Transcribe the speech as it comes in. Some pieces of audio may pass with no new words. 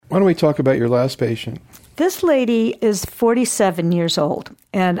Why don't we talk about your last patient? This lady is 47 years old,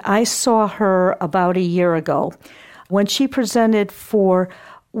 and I saw her about a year ago when she presented for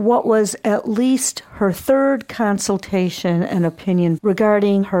what was at least her third consultation and opinion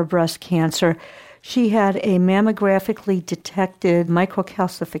regarding her breast cancer. She had a mammographically detected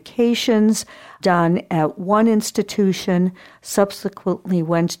microcalcifications done at one institution, subsequently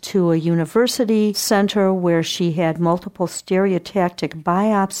went to a university center where she had multiple stereotactic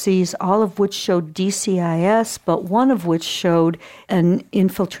biopsies, all of which showed DCIS, but one of which showed an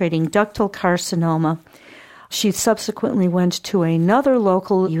infiltrating ductal carcinoma. She subsequently went to another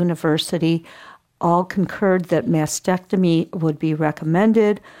local university. All concurred that mastectomy would be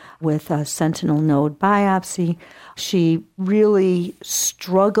recommended with a sentinel node biopsy. She really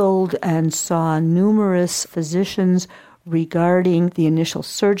struggled and saw numerous physicians regarding the initial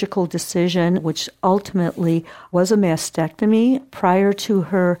surgical decision, which ultimately was a mastectomy. Prior to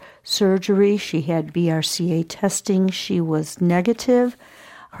her surgery, she had BRCA testing. She was negative.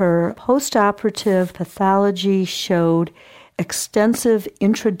 Her postoperative pathology showed extensive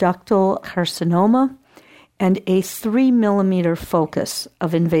intraductal carcinoma and a 3-millimeter focus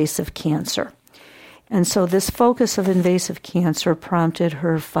of invasive cancer. And so this focus of invasive cancer prompted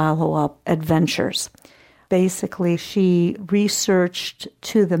her follow-up adventures. Basically, she researched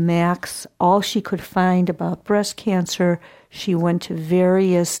to the max all she could find about breast cancer. She went to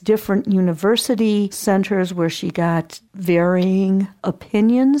various different university centers where she got varying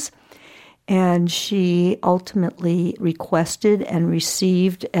opinions. And she ultimately requested and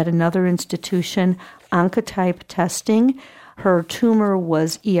received at another institution Oncotype testing. Her tumor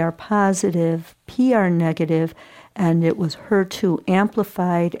was ER-positive, PR-negative, and it was HER2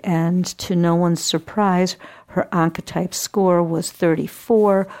 amplified. And to no one's surprise, her Oncotype score was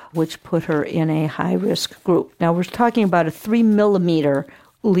 34, which put her in a high-risk group. Now, we're talking about a 3-millimeter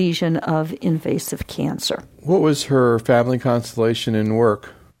lesion of invasive cancer. What was her family constellation and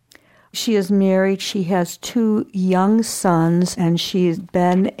work? She is married. She has 2 young sons, and she's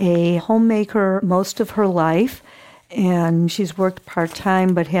been a homemaker most of her life. And she's worked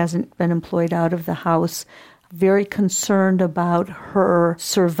part-time but hasn't been employed out of the house. Very concerned about her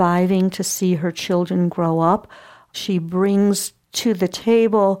surviving to see her children grow up. She brings to the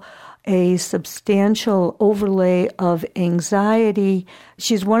table a substantial overlay of anxiety.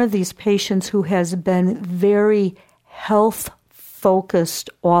 She's one of these patients who has been very health-focused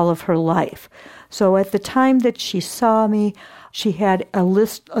all of her life. So at the time that she saw me, she had a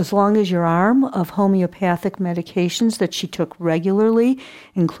list as long as your arm of homeopathic medications that she took regularly,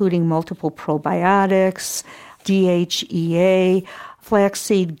 including multiple probiotics, DHEA,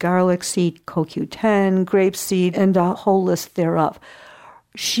 flaxseed, garlic seed, CoQ10, grapeseed, and a whole list thereof.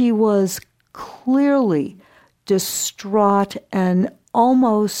 She was clearly distraught and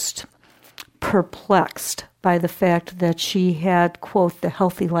almost perplexed by the fact that she had, quote, the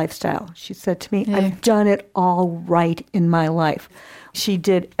healthy lifestyle. She said to me, I've done it all right in my life. She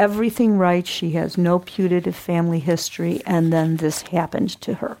did everything right. She has no putative family history, and then this happened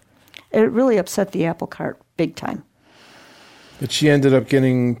to her. It really upset the apple cart big time. But she ended up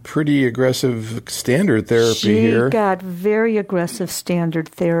getting pretty aggressive standard therapy here. She got very aggressive standard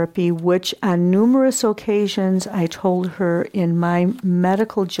therapy, which on numerous occasions I told her in my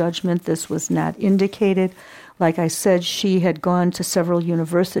medical judgment this was not indicated. Like I said, she had gone to several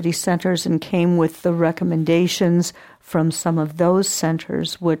university centers and came with the recommendations from some of those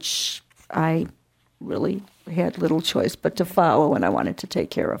centers, which I really had little choice but to follow, and I wanted to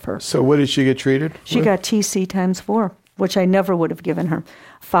take care of her. So what did she get treated with? She got TC times 4. Which I never would have given her,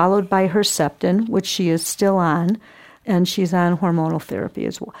 followed by Herceptin, which she is still on, and she's on hormonal therapy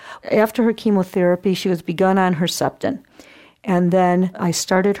as well. After her chemotherapy, she was begun on Herceptin. And then I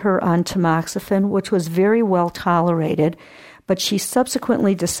started her on tamoxifen, which was very well tolerated, but she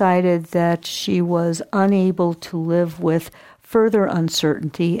subsequently decided that she was unable to live with further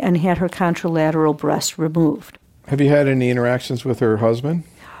uncertainty and had her contralateral breast removed. Have you had any interactions with her husband?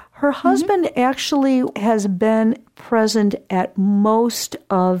 Her husband actually has been present at most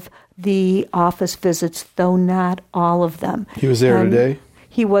of the office visits, though not all of them. He was there today?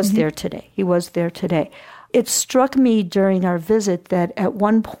 He was there today. He was there today. It struck me during our visit that at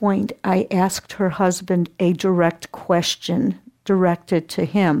one point I asked her husband a direct question directed to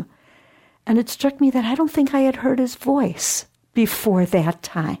him. And it struck me that I don't think I had heard his voice before that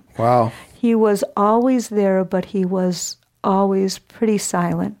time. Wow. He was always there, but he was always pretty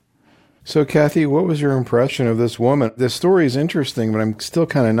silent. So, Kathy, what was your impression of this woman? The story is interesting, but I'm still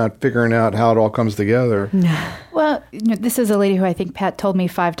kind of not figuring out how it all comes together. Well, this is a lady who I think Pat told me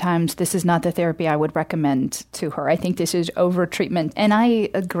 5 times, this is not the therapy I would recommend to her. I think this is over-treatment, and I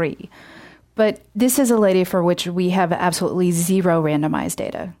agree. But this is a lady for which we have absolutely zero randomized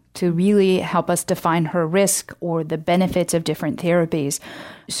data to really help us define her risk or the benefits of different therapies.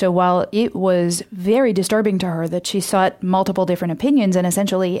 So while it was very disturbing to her that she sought multiple different opinions, and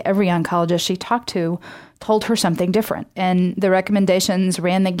essentially every oncologist she talked to told her something different, and the recommendations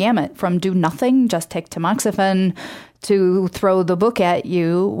ran the gamut from do nothing, just take tamoxifen, to throw the book at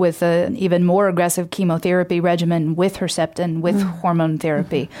you with an even more aggressive chemotherapy regimen with Herceptin, with hormone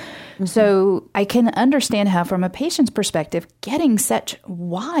therapy. So I can understand how, from a patient's perspective, getting such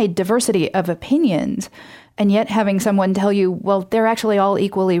wide diversity of opinions and yet having someone tell you, well, they're actually all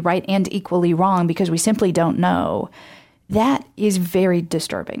equally right and equally wrong because we simply don't know, that is very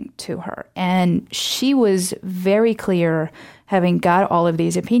disturbing to her. And she was very clear, having got all of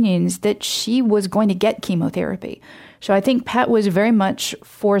these opinions, that she was going to get chemotherapy. So I think Pat was very much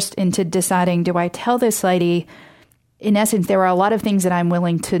forced into deciding, do I tell this lady, in essence, there are a lot of things that I'm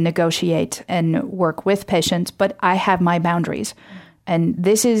willing to negotiate and work with patients, but I have my boundaries. And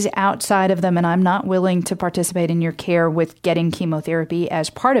this is outside of them, and I'm not willing to participate in your care with getting chemotherapy as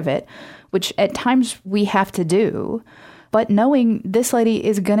part of it, which at times we have to do. But knowing this lady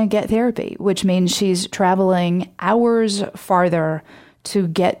is going to get therapy, which means she's traveling hours farther to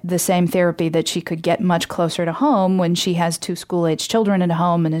get the same therapy that she could get much closer to home when she has 2 school-age children at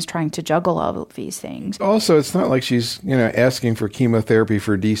home and is trying to juggle all of these things. Also, it's not like she's, asking for chemotherapy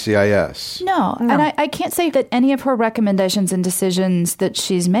for DCIS. No. And I can't say that any of her recommendations and decisions that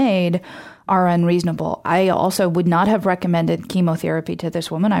she's made are unreasonable. I also would not have recommended chemotherapy to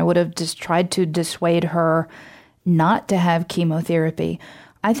this woman. I would have just tried to dissuade her not to have chemotherapy.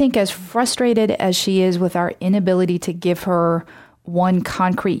 I think as frustrated as she is with our inability to give her one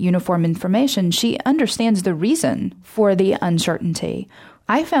concrete uniform information, she understands the reason for the uncertainty.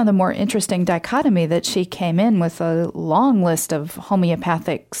 I found the more interesting dichotomy that she came in with a long list of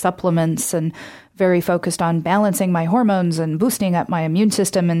homeopathic supplements and very focused on balancing my hormones and boosting up my immune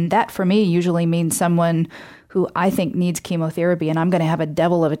system. And that for me usually means someone who I think needs chemotherapy, and I'm going to have a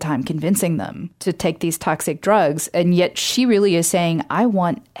devil of a time convincing them to take these toxic drugs. And yet she really is saying, I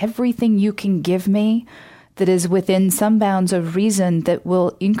want everything you can give me that is within some bounds of reason that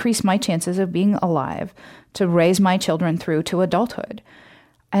will increase my chances of being alive to raise my children through to adulthood.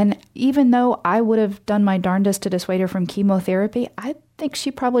 And even though I would have done my darndest to dissuade her from chemotherapy, I think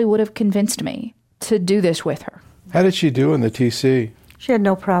she probably would have convinced me to do this with her. How did she do in the TC? She had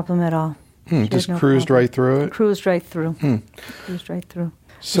no problem at all. Just cruised right through it? Cruised right through. Cruised right through.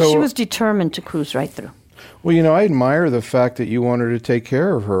 So she was determined to cruise right through. Well, I admire the fact that you wanted to take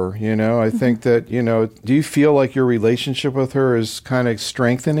care of her. I think that, do you feel like your relationship with her is kind of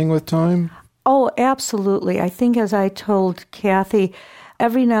strengthening with time? Oh, absolutely. I think, as I told Kathy,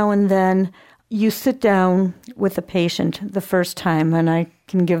 every now and then you sit down with a patient the first time, and I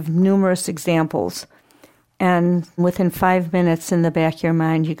can give numerous examples. And within 5 minutes in the back of your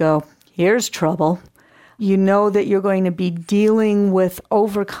mind, you go, here's trouble. You know that you're going to be dealing with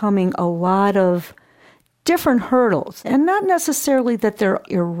overcoming a lot of different hurdles, and not necessarily that they're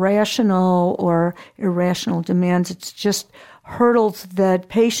irrational or irrational demands. It's just hurdles that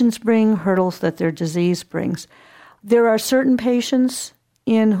patients bring, hurdles that their disease brings. There are certain patients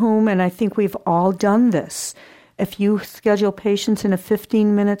in whom, and I think we've all done this, if you schedule patients in a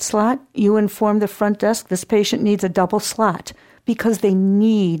 15-minute slot, you inform the front desk this patient needs a double slot because they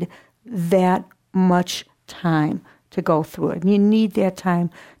need that much time to go through it. And you need that time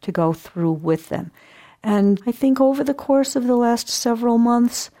to go through with them. And I think over the course of the last several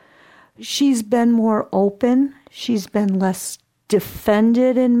months, she's been more open. She's been less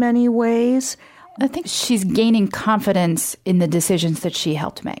defended in many ways. I think she's gaining confidence in the decisions that she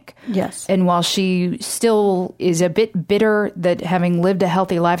helped make. Yes. And while she still is a bit bitter that having lived a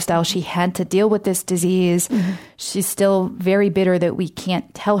healthy lifestyle, she had to deal with this disease, she's still very bitter that we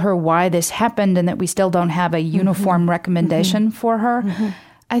can't tell her why this happened and that we still don't have a uniform recommendation for her.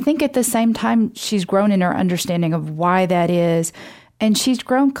 I think at the same time, she's grown in her understanding of why that is, and she's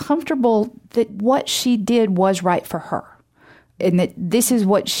grown comfortable that what she did was right for her, and that this is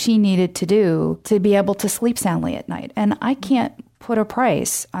what she needed to do to be able to sleep soundly at night. And I can't put a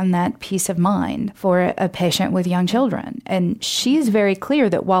price on that peace of mind for a patient with young children. And she's very clear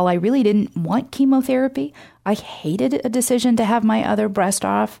that while I really didn't want chemotherapy, I hated a decision to have my other breast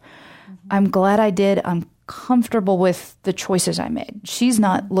off. I'm glad I did. I'm comfortable with the choices I made. She's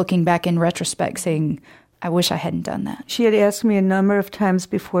not looking back in retrospect saying, I wish I hadn't done that. She had asked me a number of times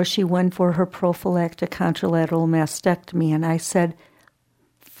before she went for her prophylactic contralateral mastectomy, and I said,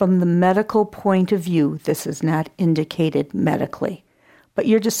 from the medical point of view, this is not indicated medically, but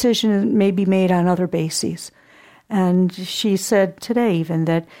your decision may be made on other bases. And she said today even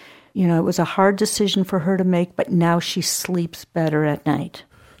that, it was a hard decision for her to make, but now she sleeps better at night.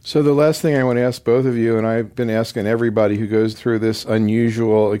 So the last thing I want to ask both of you, and I've been asking everybody who goes through this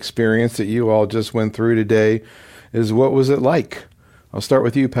unusual experience that you all just went through today, is what was it like? I'll start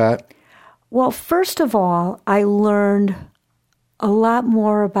with you, Pat. Well, first of all, I learned a lot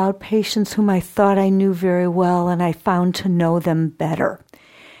more about patients whom I thought I knew very well, and I found to know them better.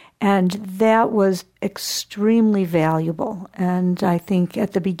 And that was extremely valuable. And I think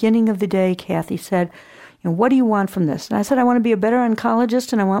at the beginning of the day, Kathy said, what do you want from this? And I said, I want to be a better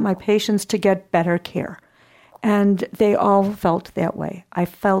oncologist, and I want my patients to get better care. And they all felt that way. I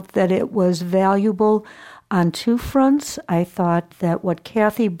felt that it was valuable on two fronts. I thought that what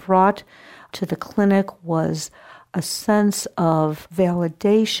Kathy brought to the clinic was a sense of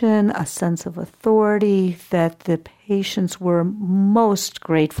validation, a sense of authority that the patients were most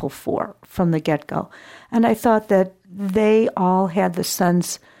grateful for from the get-go. And I thought that they all had the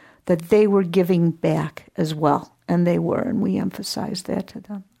sense that they were giving back as well, and they were, and we emphasized that to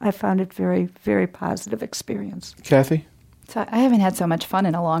them. I found it very, very positive experience. Kathy? So I haven't had so much fun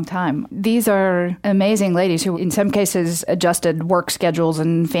in a long time. These are amazing ladies who, in some cases, adjusted work schedules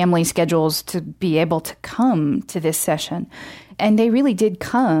and family schedules to be able to come to this session. And they really did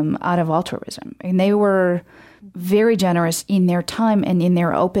come out of altruism. And they were very generous in their time and in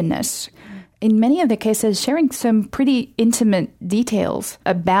their openness. In many of the cases, sharing some pretty intimate details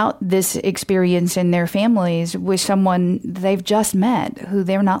about this experience in their families with someone they've just met who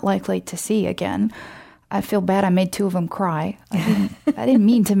they're not likely to see again. I feel bad I made two of them cry. I didn't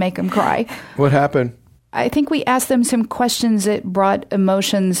mean to make them cry. What happened? I think we asked them some questions that brought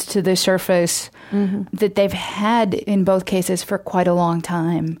emotions to the surface that they've had in both cases for quite a long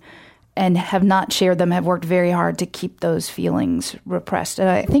time and have not shared them, have worked very hard to keep those feelings repressed. And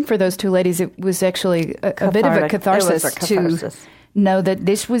I think for those two ladies, it was actually a bit of a catharsis to know that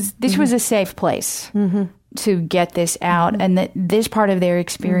this was a safe place to get this out and that this part of their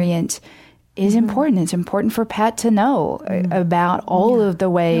experience is important. It's important for Pat to know about all of the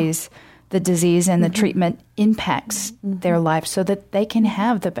ways the disease and the treatment impacts their life so that they can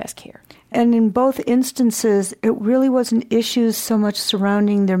have the best care. And in both instances, it really wasn't issues so much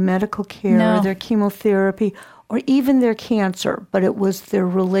surrounding their medical care or their chemotherapy or even their cancer, but it was their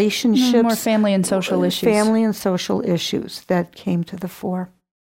relationships. More family and social issues. Family and social issues that came to the fore.